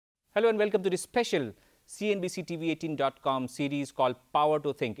Hello and welcome to this special CNBC-TV18.com series called Power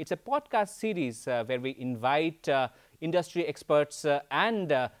to Think. It's a podcast series where we invite industry experts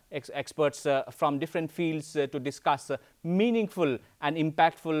and experts from different fields to discuss meaningful and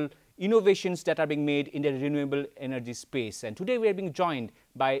impactful innovations that are being made in the renewable energy space. And today we are being joined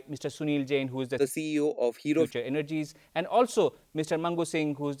by Mr. Sunil Jain, who is the CEO of Hero Future Energies, and also Mr. Manghu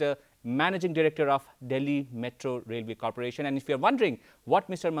Singh, who is the Managing Director of Delhi Metro Railway Corporation. And if you're wondering what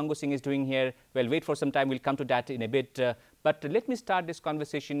Mr. Manghu Singh is doing here, well, wait for some time. We'll come to that in a bit. But let me start this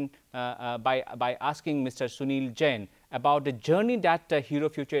conversation by asking Mr. Sunil Jain about the journey that Hero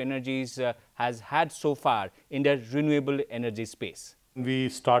Future Energies has had so far in the renewable energy space. We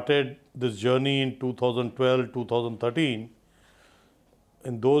started this journey in 2012, 2013.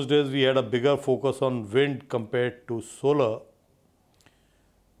 In those days, we had a bigger focus on wind compared to solar.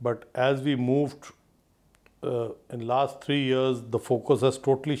 But as we moved in last 3 years, the focus has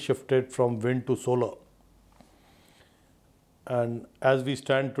totally shifted from wind to solar. And as we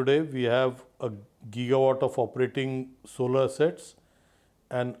stand today, we have a gigawatt of operating solar assets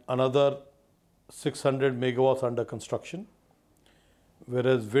and another 600 megawatts under construction,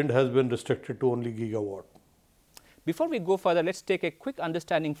 whereas wind has been restricted to only gigawatt. Before we go further, let's take a quick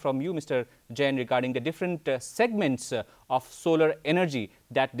understanding from you, Mr. Jain, regarding the different segments of solar energy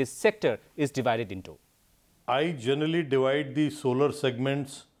that this sector is divided into. I generally divide the solar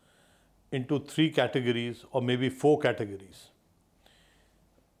segments into 3 categories or maybe 4 categories.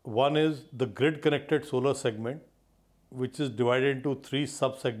 One is the grid connected solar segment, which is divided into 3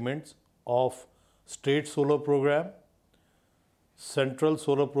 sub-segments of state solar program, central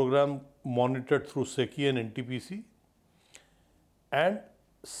solar program monitored through SECI and NTPC, and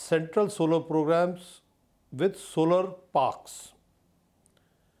central solar programs with solar parks.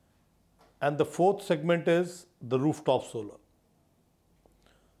 And the 4th segment is the rooftop solar.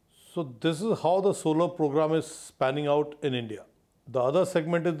 So this is how the solar program is spanning out in India. The other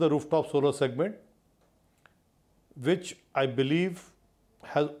segment is the rooftop solar segment, which I believe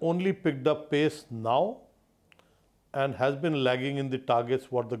has only picked up pace now and has been lagging in the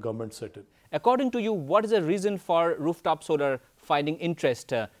targets what the government set in. According to you, what is the reason for rooftop solar finding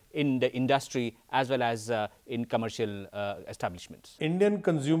interest in the industry as well as in commercial establishments? Indian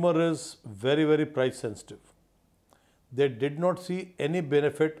consumer is very, very price sensitive. They did not see any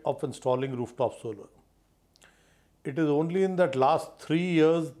benefit of installing rooftop solar. It is only in that last 3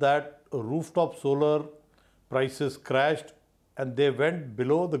 years that rooftop solar prices crashed and they went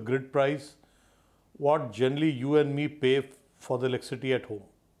below the grid price what generally you and me pay for the electricity at home.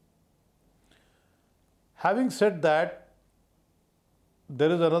 Having said that, there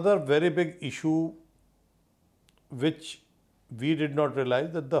is another very big issue which we did not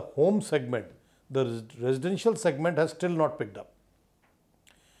realize, that the home segment, the residential segment has still not picked up.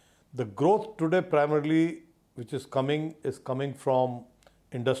 The growth today primarily which is coming from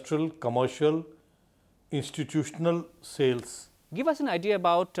industrial, commercial, institutional sales. Give us an idea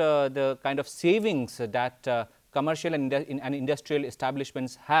about the kind of savings that commercial and industrial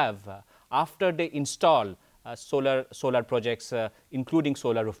establishments have after they install solar projects, including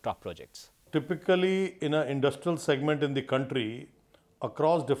solar rooftop projects. Typically, in an industrial segment in the country,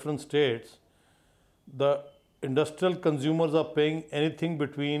 across different states, the industrial consumers are paying anything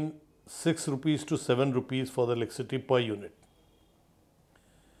between 6 rupees to 7 rupees for the electricity per unit.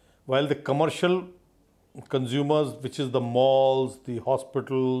 While the commercial consumers, which is the malls, the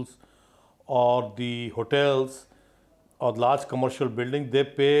hospitals or the hotels or large commercial buildings, they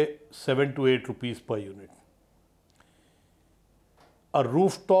pay 7 to 8 rupees per unit. A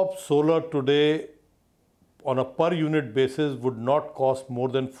rooftop solar today on a per unit basis would not cost more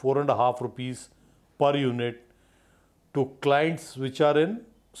than 4.5 rupees per unit to clients which are in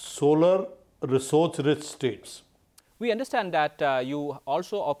solar resource rich states. We understand that you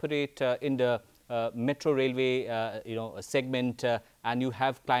also operate in the metro railway segment and you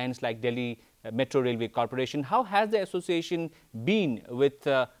have clients like Delhi Metro Railway Corporation. How has the association been with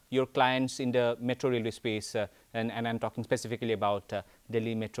your clients in the metro railway space? And I'm talking specifically about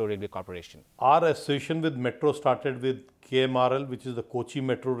Delhi Metro Railway Corporation. Our association with Metro started with KMRL, which is the Kochi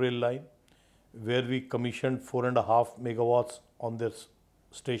Metro Rail Line, where we commissioned 4.5 megawatts on their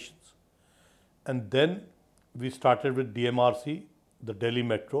stations. And then we started with DMRC, the Delhi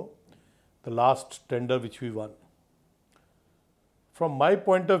Metro, the last tender which we won. From my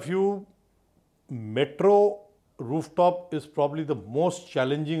point of view, metro rooftop is probably the most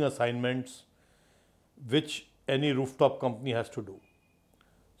challenging assignments which any rooftop company has to do.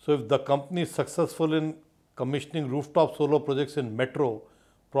 So if the company is successful in commissioning rooftop solar projects in metro,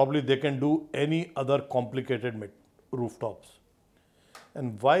 probably they can do any other complicated rooftops.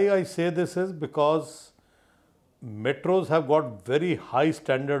 And why I say this is because metros have got very high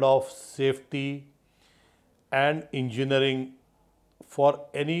standard of safety and engineering for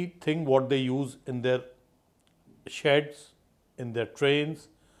anything what they use in their sheds, in their trains,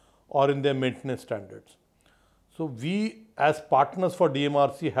 or in their maintenance standards. So we as partners for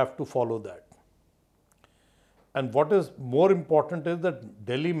DMRC have to follow that. And what is more important is that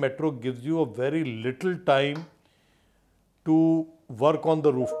Delhi Metro gives you a very little time to work on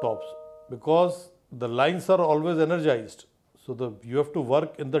the rooftops because the lines are always energized. So you have to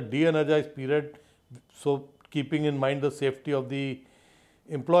work in the de-energized period, so keeping in mind the safety of the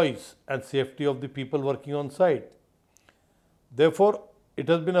employees and safety of the people working on site. Therefore, it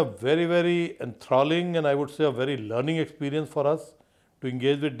has been a very, very enthralling and I would say a very learning experience for us to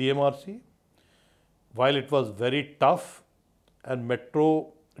engage with DMRC. While it was very tough, and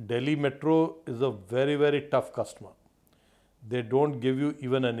Delhi Metro is a very, very tough customer. They don't give you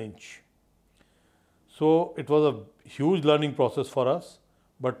even an inch. So it was a huge learning process for us,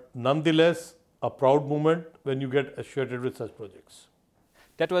 but nonetheless, a proud moment when you get associated with such projects.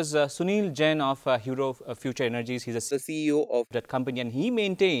 That was Sunil Jain of Hero Future Energies. He's the CEO of that company, and he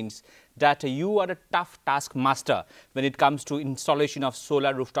maintains that you are a tough taskmaster when it comes to installation of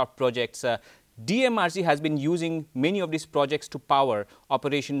solar rooftop projects. DMRC has been using many of these projects to power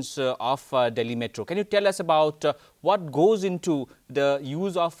operations of Delhi Metro. Can you tell us about what goes into the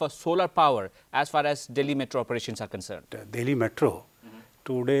use of solar power as far as Delhi Metro operations are concerned? Delhi Metro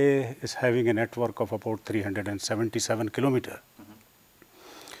today is having a network of about 377 kilometers.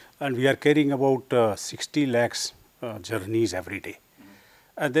 And we are carrying about 60 lakhs journeys every day.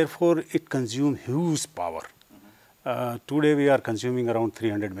 And therefore, it consumes huge power. Today, we are consuming around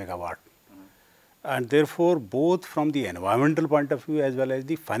 300 megawatt. And therefore, both from the environmental point of view as well as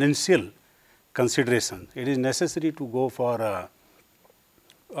the financial consideration, it is necessary to go for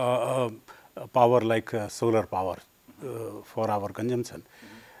power like solar power for our consumption.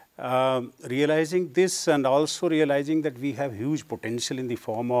 Realizing this and also realizing that we have huge potential in the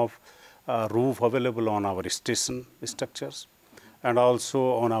form of roof available on our station structures and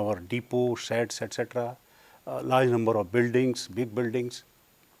also on our depot, sheds, etc., large number of buildings, big buildings.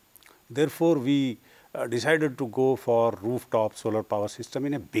 Therefore, we decided to go for rooftop solar power system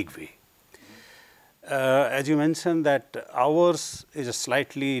in a big way. As you mentioned that ours is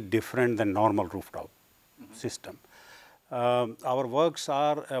slightly different than normal rooftop system. Our works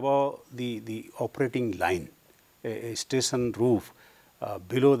are above the operating line, a station roof.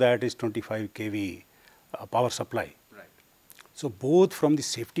 Below that is 25 kV power supply. Right. So both from the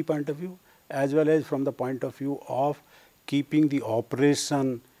safety point of view as well as from the point of view of keeping the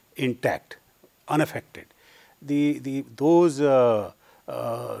operation intact, unaffected. Those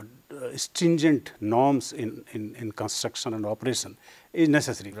stringent norms in construction and operation is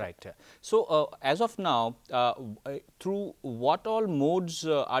necessary. Right. So, as of now, through what all modes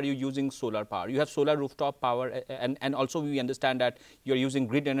are you using solar power? You have solar rooftop power, and also we understand that you are using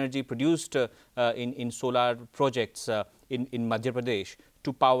grid energy produced in solar projects in Madhya Pradesh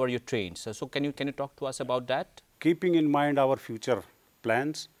to power your trains. So, can you talk to us about that? Keeping in mind our future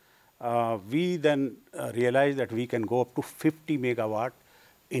plans, we then realized that we can go up to 50 megawatt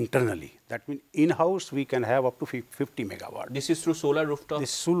internally. That means in-house we can have up to 50 megawatt. This is through solar rooftop?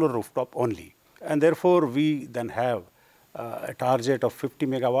 This solar rooftop only. And therefore, we then have a target of 50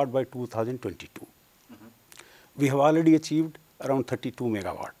 megawatt by 2022. We have already achieved around 32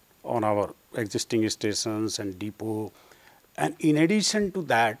 megawatt on our existing stations and depot. And in addition to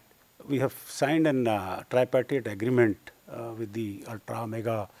that, we have signed a tripartite agreement with the ultra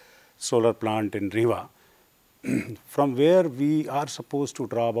mega solar plant in Rewa, from where we are supposed to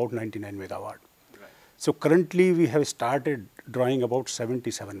draw about 99 megawatt. Right. So currently we have started drawing about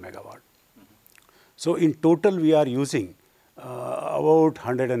 77 megawatt. So in total we are using about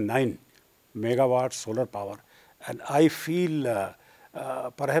 109 megawatt solar power, and I feel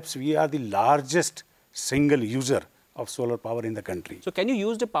perhaps we are the largest single user of solar power in the country. So, can you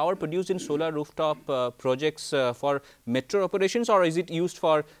use the power produced in solar rooftop projects for metro operations, or is it used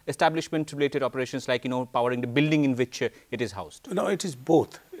for establishment related operations like, powering the building in which it is housed? No, it is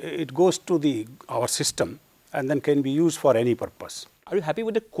both. It goes to our system and then can be used for any purpose. Are you happy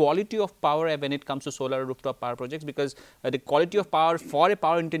with the quality of power when it comes to solar rooftop power projects? Because the quality of power for a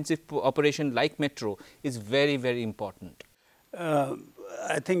power intensive operation like metro is very, very important.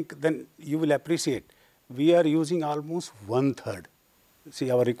 I think then you will appreciate we are using almost 1/3.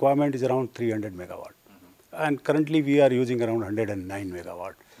 See, our requirement is around 300 megawatt. And currently we are using around 109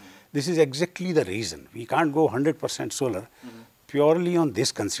 megawatt. This is exactly the reason. We can't go 100% solar purely on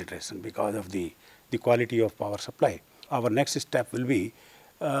this consideration because of the quality of power supply. our next step will be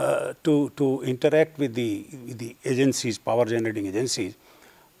to interact with the agencies, power generating agencies,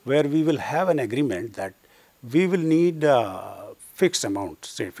 where we will have an agreement that we will need a fixed amount,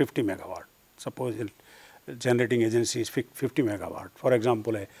 say 50 megawatt. Suppose generating agency is 50 megawatt. For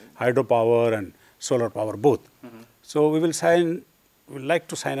example, a hydropower and solar power both. So we will like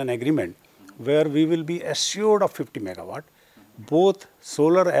to sign an agreement where we will be assured of 50 megawatt, both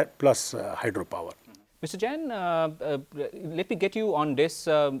solar plus hydropower. Mr. Jain, let me get you on this.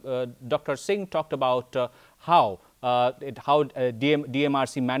 Dr. Singh talked about how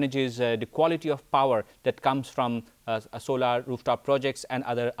DMRC manages the quality of power that comes from solar rooftop projects and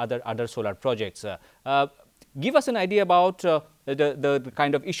other solar projects. Give us an idea about the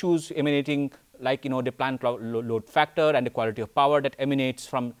kind of issues emanating, like the plant load factor and the quality of power that emanates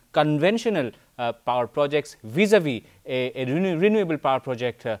from conventional power projects vis-a-vis a renewable power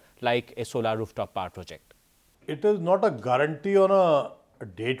project like a solar rooftop power project. It is not a guarantee on a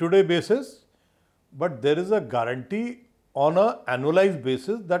day-to-day basis, but there is a guarantee on an annualized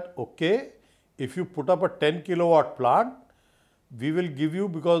basis that, okay, if you put up a 10 kilowatt plant, we will give you,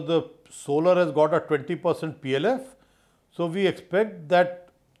 because the solar has got a 20% PLF, so we expect that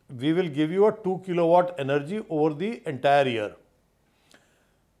we will give you a 2 kilowatt energy over the entire year.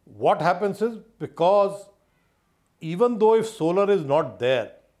 What happens is, because even though if solar is not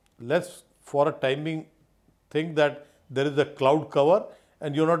there, let's for a time being think that there is a cloud cover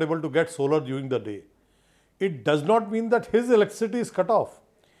and you're not able to get solar during the day, it does not mean that his electricity is cut off.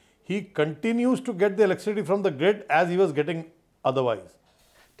 He continues to get the electricity from the grid as he was getting otherwise.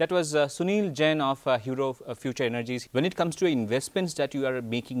 That was Sunil Jain of Hero Future Energies. When it comes to investments that you are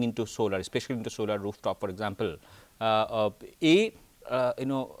making into solar, especially into solar rooftop, for example,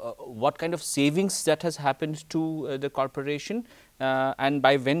 what kind of savings that has happened to the corporation, and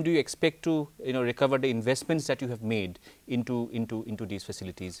by when do you expect to recover the investments that you have made into these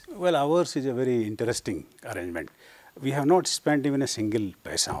facilities? Well, ours is a very interesting arrangement. We have not spent even a single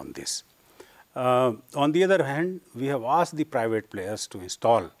paisa on this. On the other hand, we have asked the private players to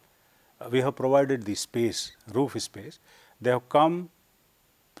install. We have provided the space, roof space. They have come,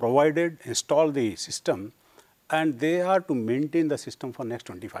 provided, installed the system, and they are to maintain the system for next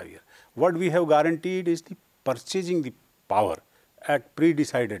 25 years. What we have guaranteed is the purchasing the power at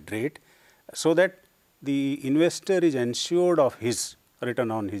pre-decided rate, so that the investor is ensured of his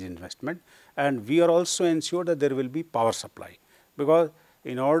return on his investment, and we are also ensured that there will be power supply, because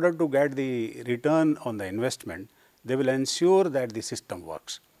in order to get the return on the investment, they will ensure that the system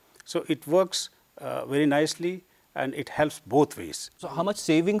works. So it works very nicely, and it helps both ways. So how much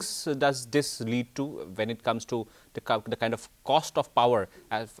savings does this lead to when it comes to the kind of cost of power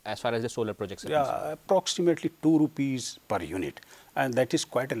as far as the solar projects are concerned? Approximately 2 rupees per unit, and that is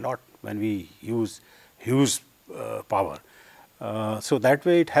quite a lot when we use huge power. So that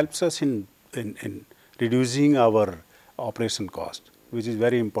way it helps us in reducing our operation cost, which is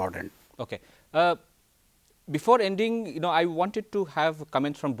very important. Okay. Before ending, I wanted to have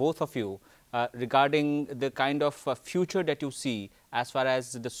comments from both of you regarding the kind of future that you see as far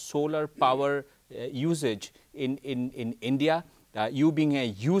as the solar power usage in India. You being a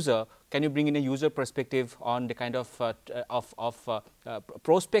user, can you bring in a user perspective on the kind of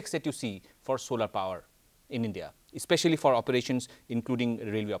prospects that you see for solar power in India, especially for operations, including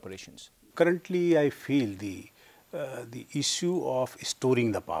railway operations? Currently, I feel the issue of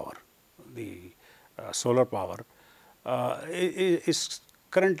storing the power, the solar power,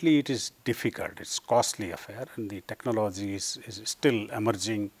 currently it is difficult. It's costly affair, and the technology is still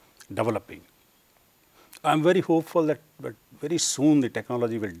emerging, developing. I'm very hopeful that very soon the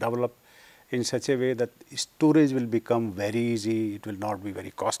technology will develop in such a way that storage will become very easy. It will not be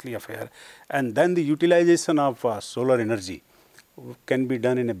very costly affair, and then the utilization of solar energy can be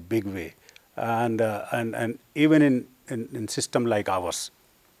done in a big way, and even in system like ours.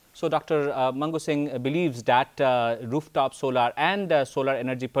 So Dr. Manghu Singh believes that rooftop solar and solar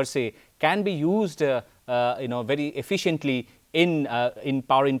energy per se can be used very efficiently in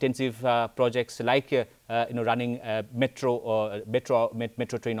power intensive projects like running metro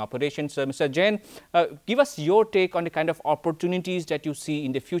train operations. Mr. Jain, give us your take on the kind of opportunities that you see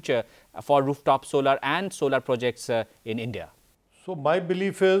in the future for rooftop solar and solar projects in India. So my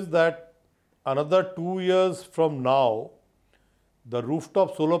belief is that another 2 years from now, the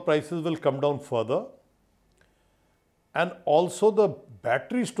rooftop solar prices will come down further, and also the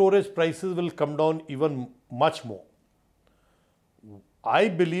battery storage prices will come down even much more. I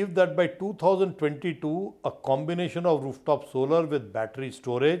believe that by 2022, a combination of rooftop solar with battery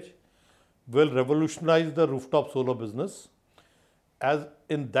storage will revolutionize the rooftop solar business, as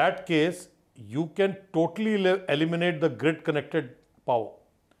in that case, you can totally eliminate the grid connected power,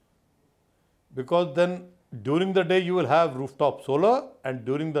 because then during the day you will have rooftop solar and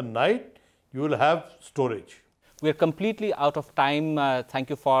during the night you will have storage. We are completely out of time. Thank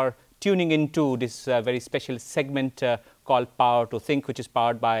you for tuning into this very special segment called Power to Think, which is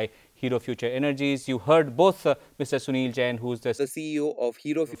powered by Hero Future Energies. You heard both Mr. Sunil Jain, who is the CEO of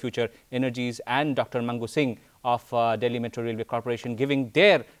Hero Future Energies, and Dr. Manghu Singh of Delhi Metro Railway Corporation, giving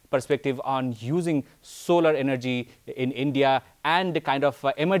their perspective on using solar energy in India and the kind of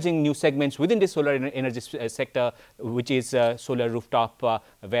emerging new segments within the solar energy sector, which is solar rooftop,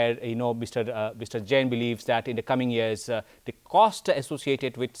 where Mr. Jain believes that in the coming years the cost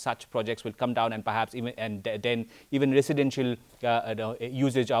associated with such projects will come down, and perhaps then even residential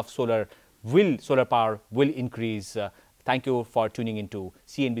usage of solar power will increase. Thank you for tuning into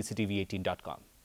CNBC TV 18.com.